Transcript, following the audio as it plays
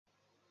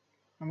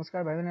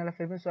नमस्कार भाइ बहिनीहरुलाई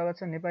फेरि पनि स्वागत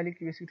छ नेपाली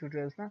क्युबेसिक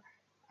ट्युटोरियल्समा।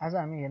 आज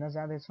हामी हेर्न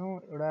जाँदैछौँ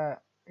एउटा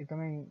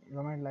एकदमै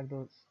रमाइलो लाग्दो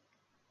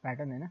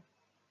प्याटर्न हैन।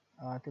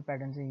 त्यो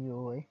प्याटर्न चाहिँ यो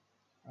हो है।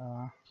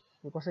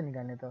 यो कसरी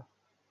निकाल्ने त?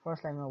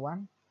 फर्स्ट लाइनमा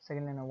 1,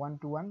 सेकेन्ड लाइनमा 1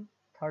 2 1,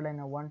 थर्ड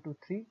लाइनमा 1 2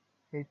 3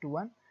 फेरि 2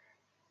 1,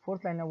 फोर्थ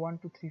लाइनमा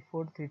 1 2 3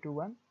 4 3 2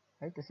 1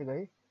 है। त्यसै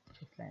गरी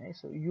फिफ्थ लाइन है।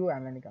 सो यो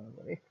हामीलाई निकाल्नु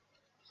पर्यो है।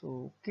 सो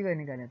के गरी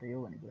निकाल्ने त यो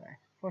भन्ने कुरा है।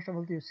 फर्स्ट अफ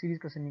अल त्यो सिरिज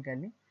कसरी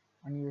निकाल्ने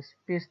अनि यो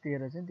स्पेस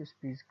दिएर चाहिँ त्यो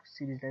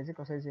सिरिजलाई चाहिँ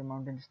कसरी चाहिँ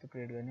माउन्टेन जस्तो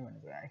क्रिएट गर्ने भन्ने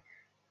कुरा है।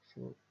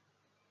 सो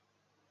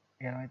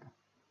हेरौँ है त।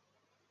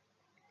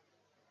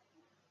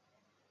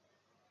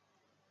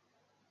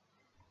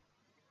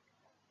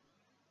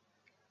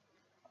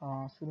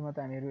 सुरुमा त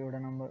हामीहरू एउटा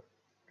नम्बर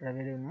एउटा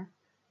भेरिएबलमा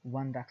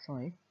 1 राख्छौँ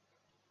है।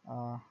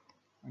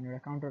 अनि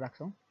एउटा काउन्टर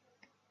राख्छौँ।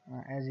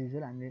 एज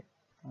युजुअल हामीले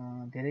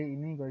धेरै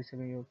नै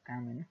गरिसक्यो यो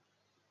काम हैन।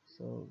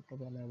 सो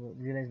तपाईहरुलाई अब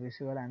रियलाइज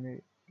भइसक्यो होला हामीले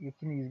यो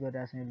किन युज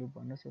गरिरहेको छौँ यो लुप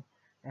भनेर। सो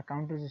यहाँ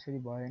काउन्टर जसरी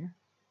भयो हैन,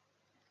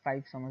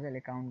 5 सम्म चाहिँ यसले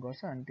काउन्ट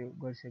गर्छ अनि त्यो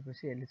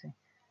गरिसकेपछि यसले चाहिँ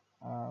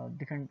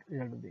डिफरेन्ट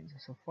रिजल्ट दिन्छ।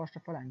 सो फर्स्ट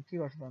अफ अल हामी के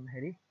गर्छौँ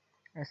भन्दाखेरि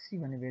सी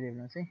भन्ने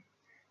भेरिएबलमा चाहिँ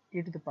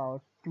a टु द पावर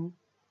 2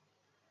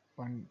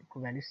 भन्नेको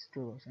भ्यालु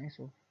स्टोर गर्छौँ है।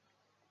 सो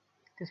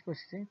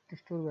त्यसपछि चाहिँ त्यो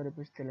स्टोर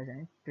गरेपछि त्यसलाई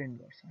चाहिँ प्रिन्ट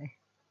गर्छौँ है।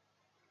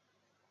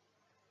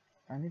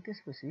 अनि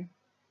त्यसपछि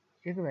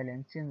a को भ्यालु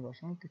हामी चेन्ज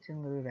गर्छौँ। त्यो चेन्ज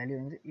गरेको भ्यालु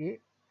भनेको चाहिँ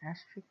a *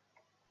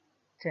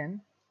 10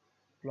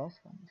 +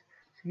 1।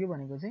 सो यो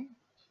भनेको चाहिँ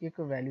a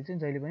को भ्यालु चाहिँ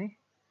जहिले पनि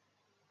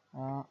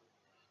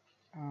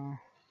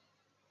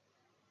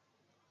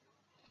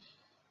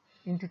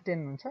इन्टु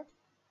 10 हुन्छ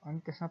अनि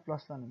त्यसमा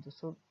 +1 हुन्छ।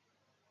 सो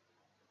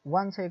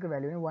 1 छ a को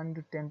भ्यालु भने 1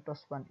 * 10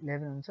 + 1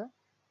 11 हुन्छ।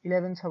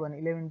 11 छ भने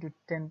 11 *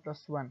 10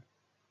 + 1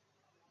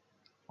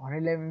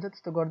 111 हुन्छ।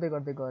 त्यस्तो गर्दै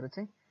गर्दै गएर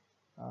चाहिँ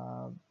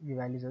यो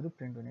भ्यालुजहरु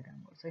प्रिन्ट हुने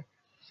काम गर्छ है।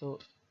 सो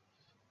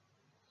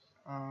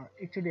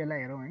एकचोटी यसलाई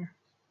हेरौँ हैन।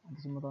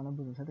 त्यसपछि म तपाईलाई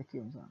बुझाउँछ त के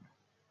हुन्छ भनेर।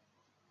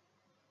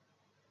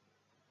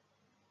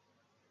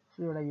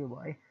 सो एउटा यो भयो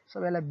है।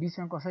 सबैलाई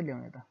बीचमा कसरी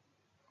ल्याउने त?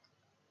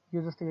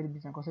 यो जस्तै गरी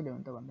बीचमा कसरी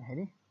ल्याउने त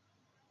भन्दाखेरि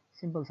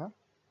सिम्पल छ।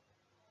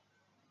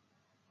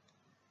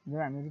 जब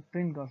हामीले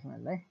प्रिन्ट गर्छौँ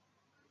यसलाई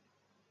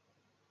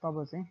तब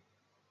चाहिँ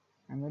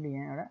हामीले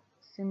यहाँ एउटा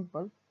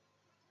सिम्पल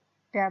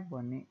ट्याब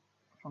भन्ने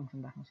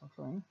फंक्सन राख्न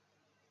सक्छौँ हैन।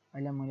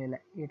 अहिले मैले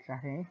यसलाई 8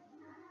 राखे है,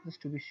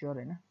 जस्ट टु बी स्योर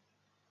हैन।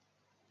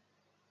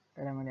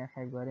 त्यसलाई मैले यहाँ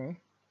 5 गरे है।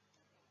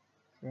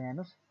 सो यहाँ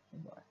हेर्नुस्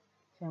भयो।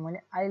 सो मैले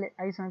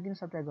आई सँग किन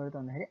सब्ट्र्याक्ट गरे त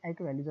भन्दाखेरि आई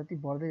को भ्यालु जति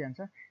बढ्दै जान्छ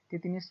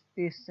त्यति नै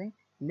स्पेस चाहिँ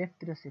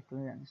लेफ्टतिर शिफ्ट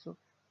हुँदै जान्छ। सो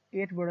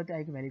 8 बाट त्यो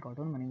आई को भ्यालु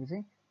घटाउनु भनेको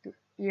चाहिँ त्यो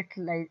 8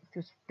 लाई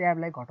त्यो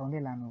ट्याबलाई घटाउँदै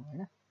लानु हो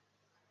हैन।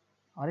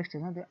 हरेक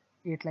स्टेजमा त्यो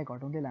 8 लाई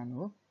घटाउँदै लानु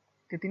हो।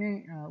 त्यति नै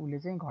उले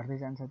चाहिँ घट्दै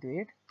जान्छ त्यो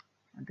 8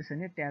 अनि त्यसरी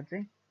नै ट्याब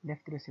चाहिँ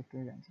लेफ्टतिर शिफ्ट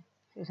हुँदै जान्छ।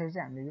 सो यसरी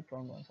चाहिँ हामीले यो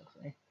प्रब्लम गर्न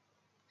सक्छौँ है।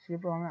 सो यो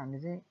प्रब्लममा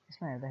हामीले चाहिँ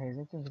यसमा हेर्दाखेरि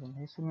चाहिँ के हुन्छ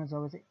भन्दाखेरि सुरुमा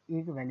जब चाहिँ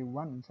a को भ्यालु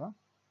 1 हुन्छ,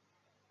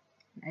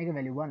 आई को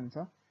भ्यालु 1 हुन्छ,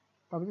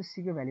 तब चाहिँ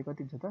c को भ्यालु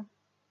कति हुन्छ त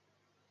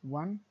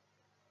 1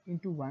 *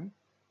 1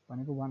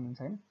 भनेको 1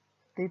 हुन्छ हैन।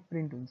 त्यही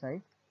प्रिन्ट हुन्छ है।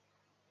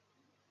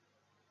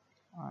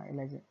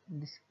 यसलाई चाहिँ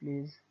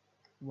डिस्प्लेज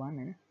 1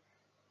 हैन।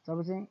 जब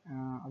चाहिँ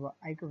अब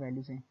आई को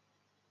भ्यालु चाहिँ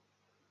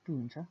 2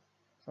 हुन्छ,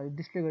 सरी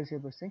डिस्प्ले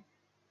गरिसकेपछि चाहिँ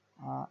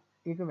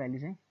a को भ्यालु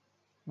चाहिँ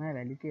नयाँ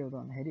भ्यालु के हो त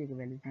भन्दाखेरि a को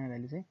भ्यालु नयाँ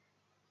भ्यालु चाहिँ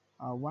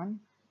 1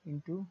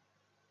 *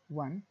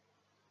 1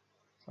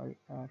 सरी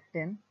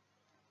 10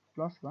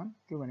 + 1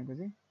 त्यो भनेको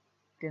चाहिँ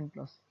 10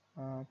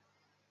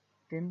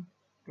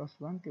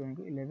 + 1 त्यो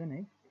भनेको 11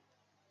 है।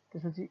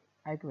 त्यसपछि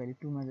आई को भ्यालु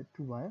 2 मा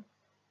 2 भयो।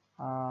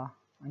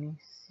 अनि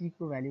c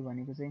को भ्यालु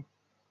भनेको चाहिँ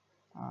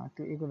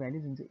त्यो a को भ्यालु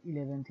जुन चाहिँ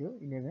 11 थियो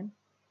 11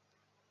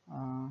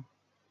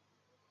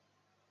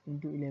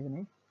 इन्टु 11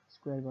 है,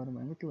 स्क्वायर गर्नु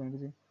भनेको त्यो भनेको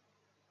चाहिँ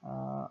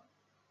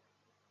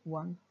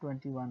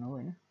 121 हो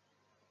हैन।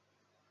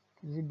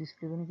 त्यसपछि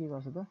डिस्प्ले पनि के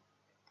गर्छ त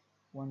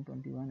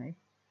 121 है।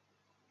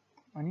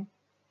 अनि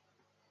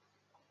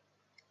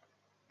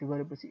त्यो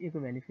गरेपछि a को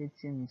भ्यालु फेरि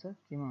चेन्ज हुन्छ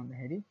केमा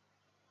भन्दाखेरि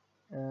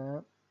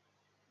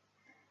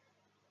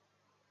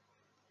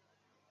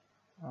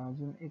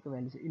जुन a को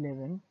भ्यालु चाहिँ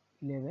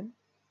 11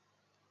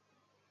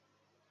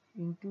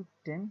 इन्टु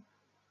 10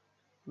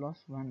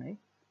 + 1 है,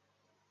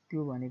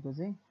 त्यो भनेको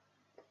चाहिँ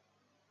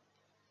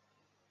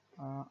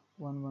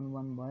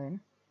 111 भयो हैन।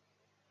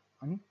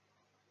 अनि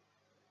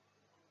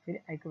फेरि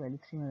आई को भ्यालु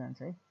 3 मा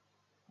जान्छ है।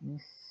 अनि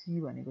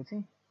c भनेको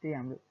चाहिँ त्यही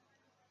हाम्रो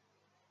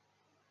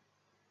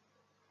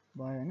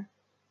भयो हैन।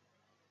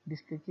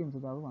 डिस्प्ले के हुन्छ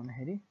त अब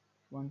भन्दाखेरि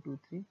 1 2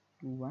 3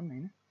 2 1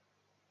 हैन।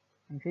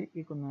 अनि फेरि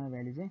a को नयाँ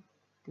भ्यालु चाहिँ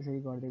त्यसरी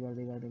गर्दै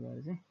गर्दै गर्दै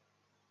गएर चाहिँ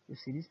यो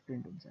सिरिज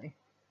प्रिन्ट हुन्छ है।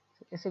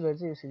 सो यसै गरी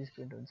चाहिँ यो सिरिज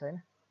प्रिन्ट हुन्छ हैन।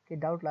 के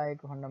डाउट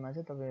लागेको खण्डमा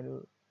चाहिँ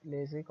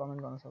तपाईहरुले चाहिँ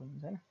कमेन्ट गर्न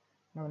सक्नुहुन्छ हैन।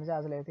 नभने चाहिँ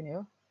आजलाई यति नै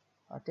हो।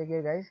 Take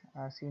care guys,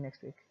 C you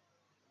next week.